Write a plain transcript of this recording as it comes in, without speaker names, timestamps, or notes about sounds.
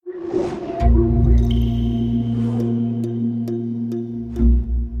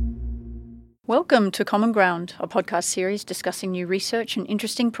Welcome to Common Ground, a podcast series discussing new research and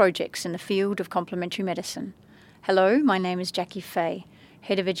interesting projects in the field of complementary medicine. Hello, my name is Jackie Fay,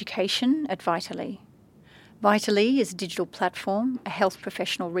 Head of Education at Vitaly. Vitaly is a digital platform, a health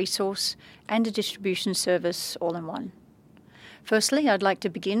professional resource, and a distribution service all in one. Firstly, I'd like to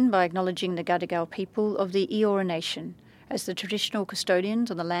begin by acknowledging the Gadigal people of the Eora Nation as the traditional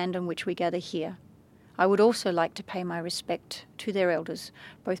custodians on the land on which we gather here. I would also like to pay my respect to their elders,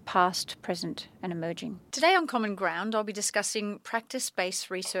 both past, present and emerging. Today on Common Ground, I'll be discussing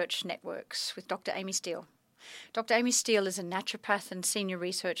practice-based research networks with Dr. Amy Steele. Dr. Amy Steele is a naturopath and senior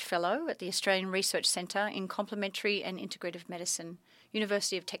research fellow at the Australian Research Centre in Complementary and Integrative Medicine,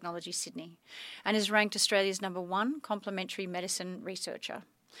 University of Technology, Sydney, and is ranked Australia's #1 complementary medicine researcher.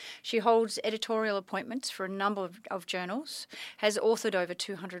 She holds editorial appointments for a number of journals, has authored over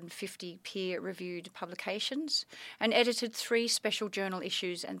 250 peer-reviewed publications, and edited 3 special journal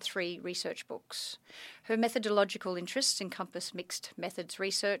issues and 3 research books. Her methodological interests encompass mixed methods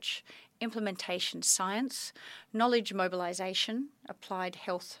research, implementation science, knowledge mobilisation, applied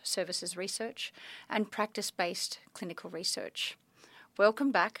health services research, and practice-based clinical research.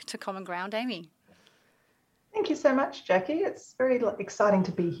 Welcome back to Common Ground, Amy. Thank you so much, Jackie. It's very exciting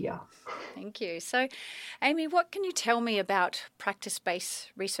to be here. Thank you. So, Amy, what can you tell me about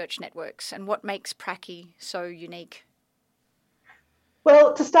practice-based research networks and what makes PRACI so unique?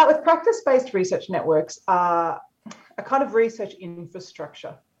 Well, to start with, practice-based research networks are a kind of research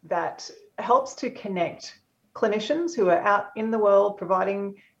infrastructure that helps to connect clinicians who are out in the world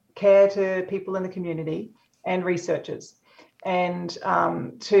providing care to people in the community and researchers, and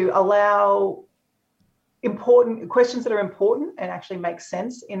to allow important questions that are important and actually make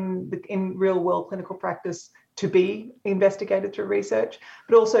sense in real world clinical practice to be investigated through research,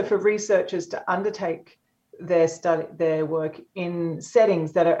 but also for researchers to undertake their work in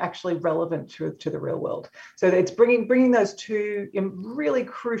settings that are actually relevant to the real world. So it's bringing those two really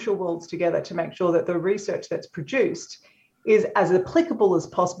crucial worlds together to make sure that the research that's produced is as applicable as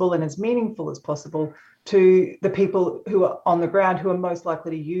possible and as meaningful as possible to the people who are on the ground, who are most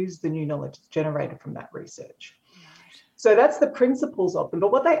likely to use the new knowledge that's generated from that research. Right. So that's the principles of them.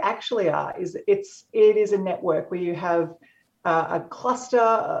 But what they actually are is it is a network where you have a cluster,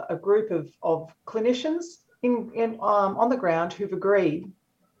 a group of clinicians on the ground who've agreed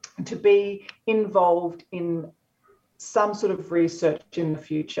to be involved in some sort of research in the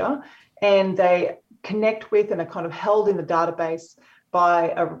future, and they connect with and are kind of held in the database by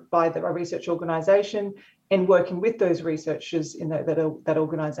a research organisation, and working with those researchers in that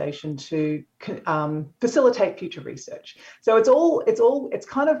organisation to facilitate future research. So it's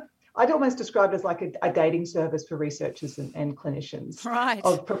kind of, I'd almost describe it as like a dating service for researchers and clinicians, right,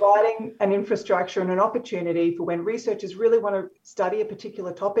 of providing an infrastructure and an opportunity for when researchers really want to study a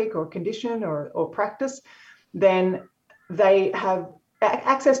particular topic or condition or practice, then they have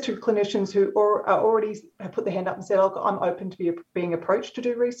access to clinicians who already have put their hand up and said, "Oh, I'm open to being approached to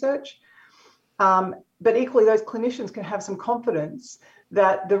do research." But equally, those clinicians can have some confidence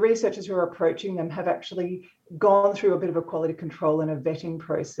that the researchers who are approaching them have actually gone through a bit of a quality control and a vetting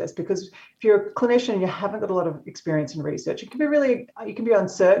process. Because if you're a clinician and you haven't got a lot of experience in research, you can be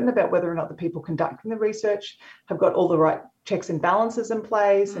uncertain about whether or not the people conducting the research have got all the right checks and balances in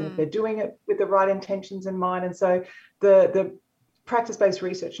place, and if they're doing it with the right intentions in mind. And so the practice-based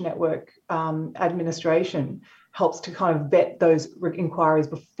research network administration helps to kind of vet those inquiries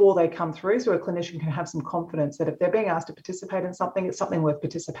before they come through, so a clinician can have some confidence that if they're being asked to participate in something, it's something worth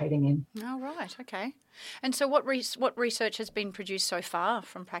participating in. Oh, right, okay. And so what research has been produced so far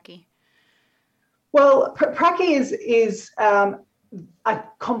from PRACI? Well, PRACI is a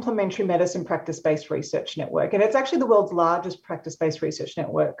complementary medicine practice-based research network, and it's actually the world's largest practice-based research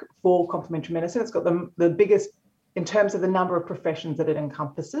network for complementary medicine. It's got the biggest in terms of the number of professions that it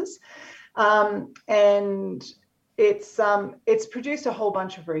encompasses. And it's produced a whole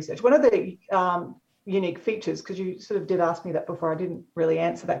bunch of research. One of the unique features, because you sort of did ask me that before, I didn't really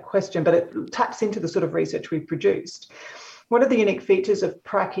answer that question, but it taps into the sort of research we've produced. One of the unique features of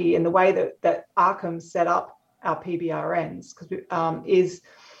PRACI and the way that ARCM set up our PBRNs is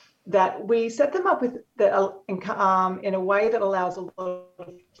that we set them up with in a way that allows a lot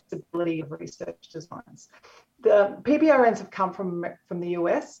of flexibility of research designs. The PBRNs have come from the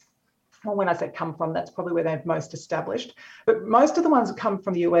US. Well, when I say come from, that's probably where they're most established. But most of the ones that come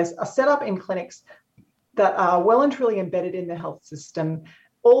from the US are set up in clinics that are well and truly embedded in the health system,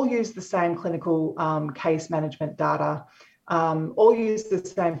 all use the same clinical case management data, all use the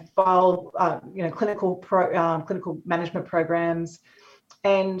same file, clinical management programs,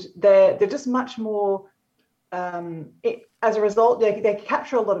 and they're just much more as a result, they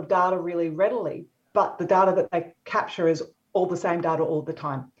capture a lot of data really readily, but the data that they capture is all the same data all the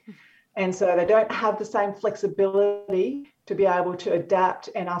time. And so they don't have the same flexibility to be able to adapt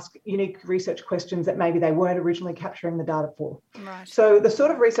and ask unique research questions that maybe they weren't originally capturing the data for. Right. So the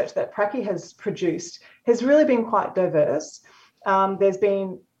sort of research that Pracky has produced has really been quite diverse. There's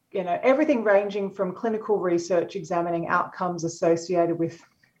been, everything ranging from clinical research examining outcomes associated with,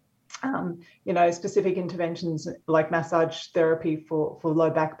 specific interventions like massage therapy for low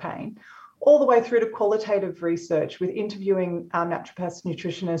back pain, all the way through to qualitative research with interviewing naturopaths,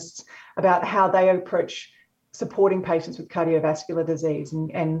 nutritionists about how they approach supporting patients with cardiovascular disease,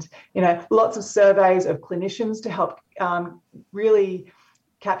 and lots of surveys of clinicians to help really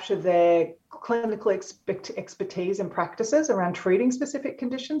capture their clinical expertise and practices around treating specific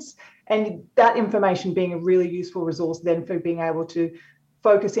conditions, and that information being a really useful resource then for being able to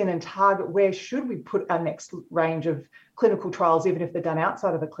focus in and target where should we put our next range of clinical trials, even if they're done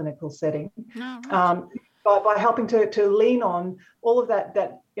outside of a clinical setting. Oh, right. By helping to lean on all of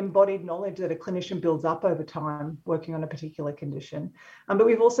that embodied knowledge that a clinician builds up over time working on a particular condition. But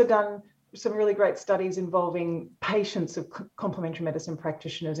we've also done some really great studies involving patients of complementary medicine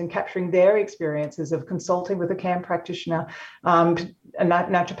practitioners and capturing their experiences of consulting with a CAM practitioner,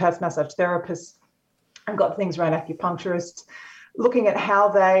 naturopaths, massage therapists, and got things around acupuncturists, looking at how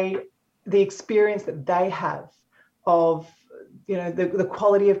the experience that they have of the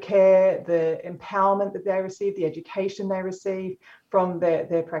quality of care, the empowerment that they receive, the education they receive from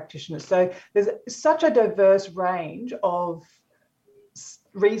their practitioners. So there's such a diverse range of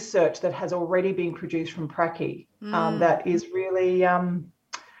research that has already been produced from Pracky that is really,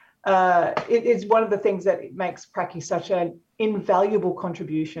 it is one of the things that makes Pracky such an invaluable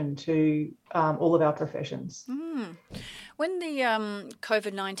contribution to all of our professions. When the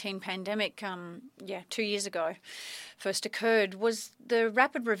COVID-19 pandemic, 2 years ago, first occurred, was the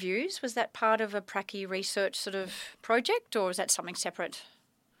rapid reviews, was that part of a Pracky research sort of project, or is that something separate?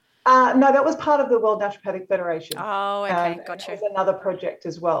 No, that was part of the World Naturopathic Federation. Oh, okay, gotcha. It was another project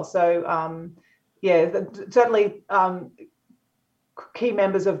as well. So, certainly key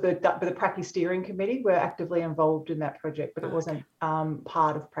members of the Pracky Steering Committee were actively involved in that project, but it wasn't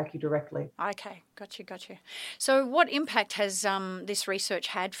part of Pracky directly. Okay, gotcha. So what impact has this research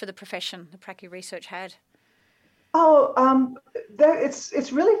had for the profession, the Pracky research had?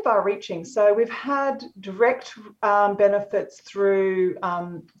 It's really far-reaching. So we've had direct benefits through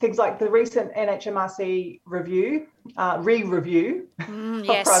things like the recent NHMRC review, re-review of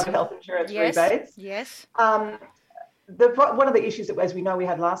private health insurance rebates. Yes. One of the issues that, as we know, we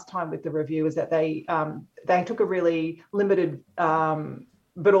had last time with the review is that they took a really limited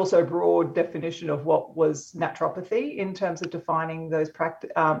but also broad definition of what was naturopathy in terms of defining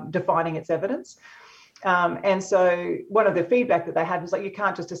defining its evidence. And so one of the feedback that they had was like, you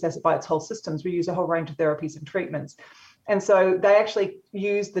can't just assess it by its whole systems. We use a whole range of therapies and treatments. And so they actually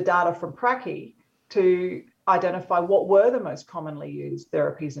used the data from Pracky to identify what were the most commonly used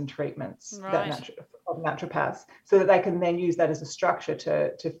therapies and treatments of naturopaths, so that they can then use that as a structure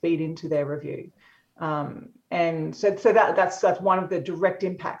to feed into their review. And so that's one of the direct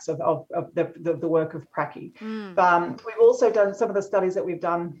impacts of the work of Pracky. We've also done some of the studies that we've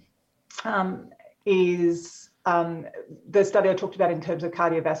done is the study I talked about in terms of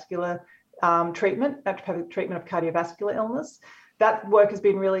cardiovascular treatment, naturopathic treatment of cardiovascular illness. That work has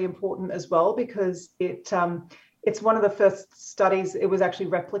been really important as well, because it's one of the first studies. It was actually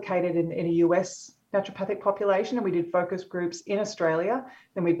replicated in a US naturopathic population, and we did focus groups in Australia.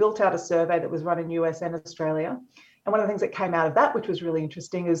 Then we built out a survey that was run in US and Australia. And one of the things that came out of that, which was really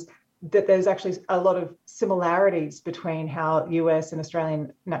interesting, is that there's actually a lot of similarities between how US and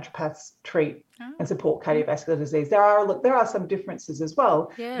Australian naturopaths treat and support cardiovascular disease. There are some differences as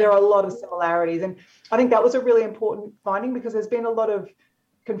well. Yeah. There are a lot of similarities. And I think that was a really important finding, because there's been a lot of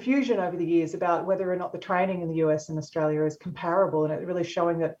confusion over the years about whether or not the training in the US and Australia is comparable, and it's really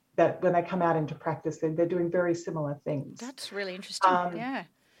showing that when they come out into practice, they're doing very similar things. That's really interesting.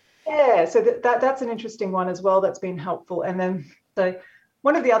 So that's an interesting one as well that's been helpful. And then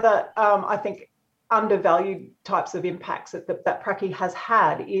one of the other, I think, undervalued types of impacts that Pracky has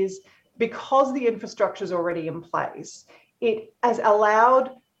had is, because the infrastructure is already in place, it has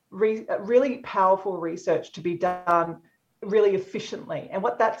allowed really powerful research to be done really efficiently. And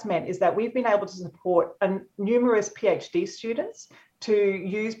what that's meant is that we've been able to support numerous PhD students to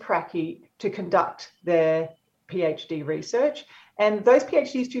use Pracky to conduct their PhD research. And those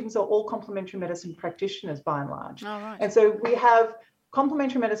PhD students are all complementary medicine practitioners by and large. Oh, right. And so we have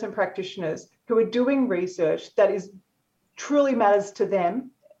complementary medicine practitioners who are doing research that truly matters to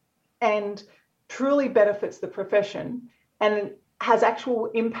them, and truly benefits the profession and has actual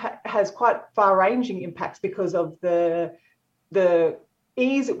impact, has quite far-ranging impacts because of the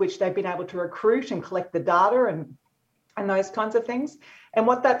ease at which they've been able to recruit and collect the data and those kinds of things. And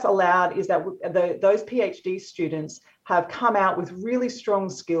what that's allowed is that those PhD students have come out with really strong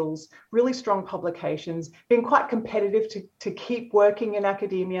skills, really strong publications, been quite competitive to keep working in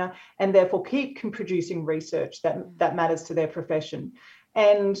academia and therefore keep producing research that matters to their profession.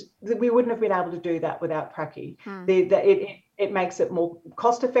 And we wouldn't have been able to do that without Pracky. It makes it more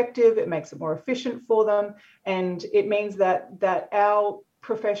cost effective, it makes it more efficient for them, and it means that our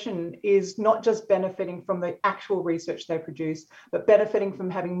profession is not just benefiting from the actual research they produce, but benefiting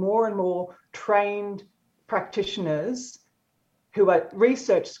from having more and more trained practitioners who are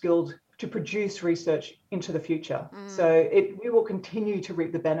research skilled to produce research into the future. So we will continue to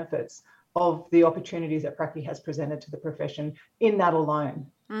reap the benefits of the opportunities that Pracky has presented to the profession in that alone.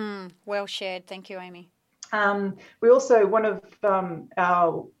 Well shared. Thank you, Amy. We also, one of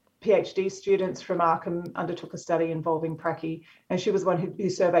our PhD students from Arkham undertook a study involving Pracky, and she was one who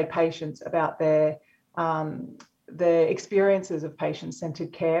surveyed patients about their experiences of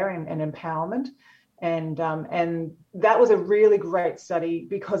patient-centered care and empowerment. And that was a really great study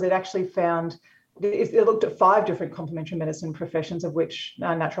because it actually found, it looked at 5 different complementary medicine professions, of which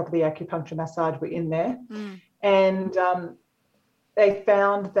naturopathy, acupuncture, massage were in there. And they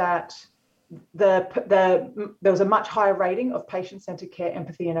found that there was a much higher rating of patient-centered care,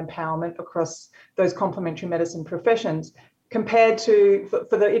 empathy and empowerment across those complementary medicine professions compared to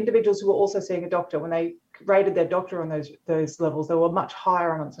for the individuals who were also seeing a doctor. When they rated their doctor on those levels, they were much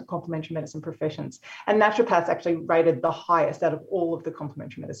higher on some complementary medicine professions. And naturopaths actually rated the highest out of all of the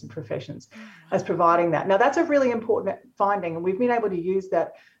complementary medicine professions as providing that. Now, that's a really important finding, and we've been able to use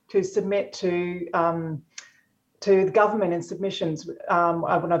that to submit to the government in submissions.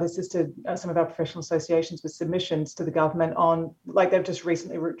 I've assisted some of our professional associations with submissions to the government on, like they've just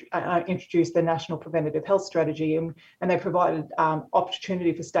recently introduced the National Preventative Health Strategy, and they provided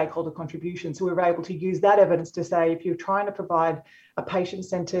opportunity for stakeholder contributions. So we were able to use that evidence to say, if you're trying to provide a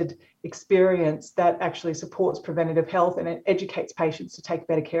patient-centered experience that actually supports preventative health and it educates patients to take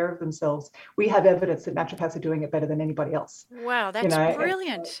better care of themselves, we have evidence that naturopaths are doing it better than anybody else. Wow, that's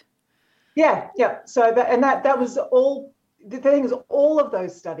brilliant. Yeah. So that was all. The thing is, all of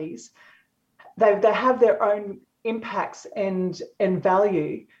those studies, they have their own impacts and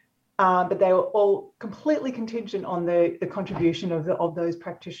value, but they were all completely contingent on the contribution of those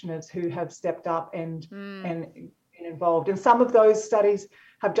practitioners who have stepped up and involved. And some of those studies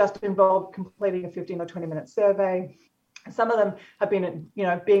have just involved completing a 15 or 20-minute survey. Some of them have been,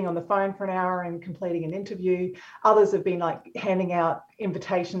 being on the phone for an hour and completing an interview. Others have been like handing out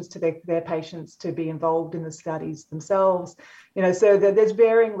invitations to their patients to be involved in the studies themselves. So there's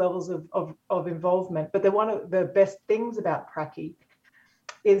varying levels of involvement. But one of the best things about Pracky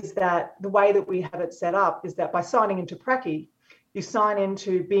is that the way that we have it set up is that by signing into Pracky, you sign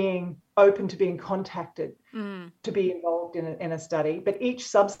into being open to being contacted to be involved in a study. But each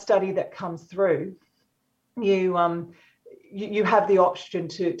sub-study that comes through, you have the option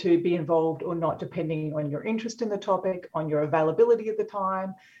to be involved or not, depending on your interest in the topic, on your availability at the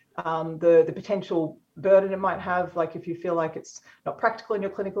time, the potential burden it might have, like if you feel like it's not practical in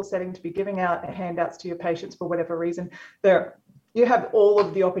your clinical setting to be giving out handouts to your patients for whatever reason. You have all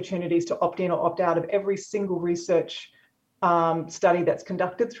of the opportunities to opt in or opt out of every single research study that's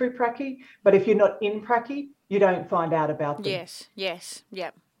conducted through Pracky. But if you're not in Pracky, you don't find out about them. Yes.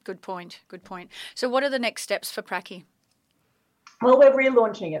 Yep. Good point. So what are the next steps for Pracky? Well, we're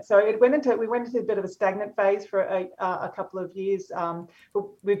relaunching it. So we went into a bit of a stagnant phase for a couple of years.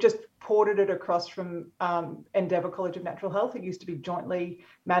 We've just ported it across from Endeavour College of Natural Health. It used to be jointly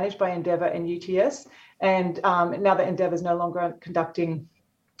managed by Endeavour and UTS. And now that Endeavour is no longer conducting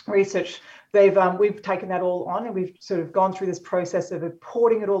research, we've taken that all on, and we've sort of gone through this process of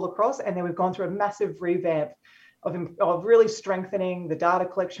porting it all across. And then we've gone through a massive revamp of really strengthening the data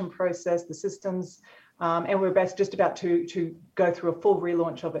collection process, the systems, and we're just about to go through a full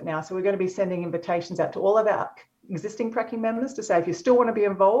relaunch of it now. So we're going to be sending invitations out to all of our existing Pracky members to say, if you still want to be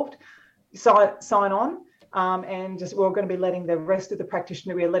involved, sign on. And we're going to be letting the rest of the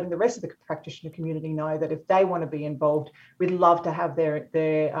practitioner community know that if they want to be involved, we'd love to have their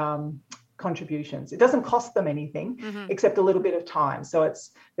contributions. It doesn't cost them anything except a little bit of time. So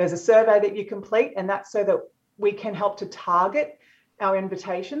there's a survey that you complete, and that's so that we can help to target our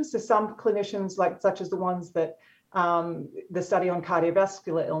invitations to some clinicians, such as the ones that the study on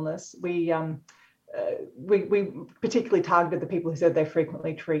cardiovascular illness. we particularly targeted the people who said they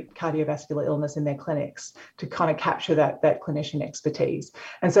frequently treat cardiovascular illness in their clinics to kind of capture that clinician expertise.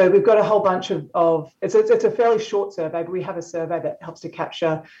 And so we've got a whole bunch of it's a fairly short survey, but we have a survey that helps to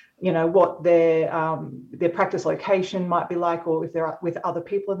capture, what their practice location might be like, or if they're with other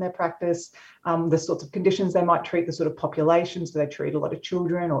people in their practice, the sorts of conditions they might treat, the sort of populations. Do they treat a lot of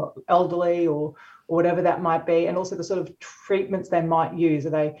children or elderly or whatever that might be, and also the sort of treatments they might use. Are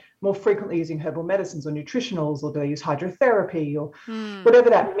they more frequently using herbal medicines or nutritionals, or do they use hydrotherapy or whatever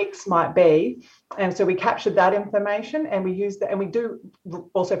that mix might be? And so we captured that information, and we use that, and we do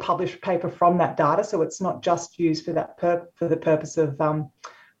also publish paper from that data. So it's not just used for that for the purpose of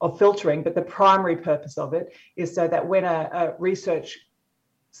filtering, but the primary purpose of it is so that when a research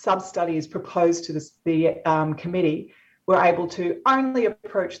sub-study is proposed to the committee, we're able to only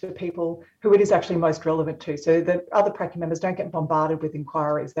approach the people who it is actually most relevant to. So the other Pracky members don't get bombarded with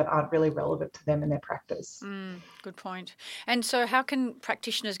inquiries that aren't really relevant to them in their practice. Good point. And so how can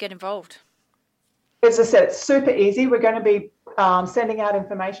practitioners get involved? As I said, it's super easy. We're going to be sending out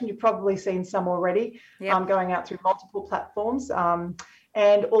information. You've probably seen some already, going out through multiple platforms.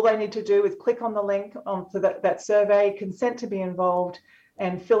 And all they need to do is click on the link for that survey, consent to be involved,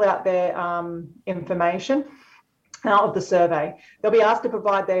 and fill out their information out of the survey. They'll be asked to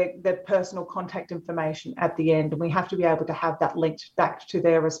provide their personal contact information at the end, and we have to be able to have that linked back to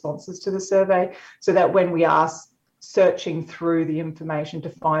their responses to the survey, so that when we are searching through the information to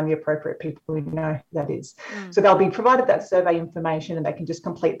find the appropriate people, we know who that is. So they'll be provided that survey information, and they can just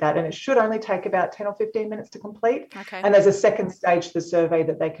complete that, and it should only take about 10 or 15 minutes to complete. And there's a second stage to the survey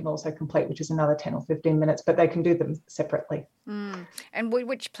that they can also complete, which is another 10 or 15 minutes, but they can do them separately. And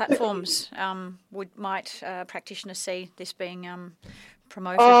which platforms might practitioners see this being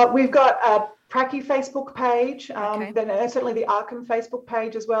promoted? We've got a Pracky Facebook page, then certainly the Arkham Facebook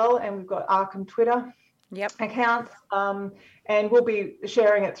page as well, and we've got Arkham Twitter accounts, and we'll be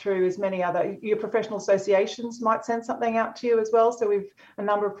sharing it through as many other. Your professional associations might send something out to you as well. So a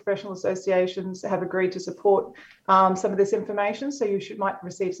number of professional associations have agreed to support some of this information. So might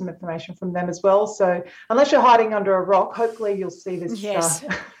receive some information from them as well. So unless you're hiding under a rock, hopefully you'll see this. Yes.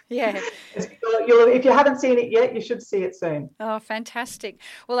 If you haven't seen it yet, you should see it soon. Oh, fantastic.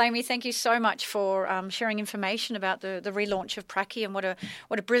 Well, Amy, thank you so much for sharing information about the relaunch of Pracky, and what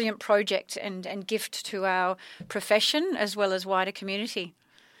a brilliant project and gift to our profession as well as wider community.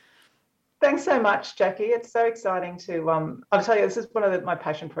 Thanks so much, Jackie. It's so exciting to, I'll tell you, this is one of my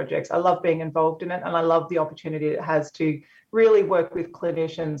passion projects. I love being involved in it, and I love the opportunity it has to really work with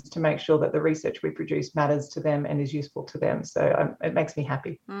clinicians to make sure that the research we produce matters to them and is useful to them. So it makes me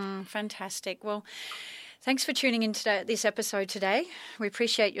happy. Fantastic. Well, thanks for tuning in to this episode today. We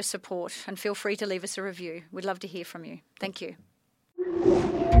appreciate your support, and feel free to leave us a review. We'd love to hear from you. Thank you.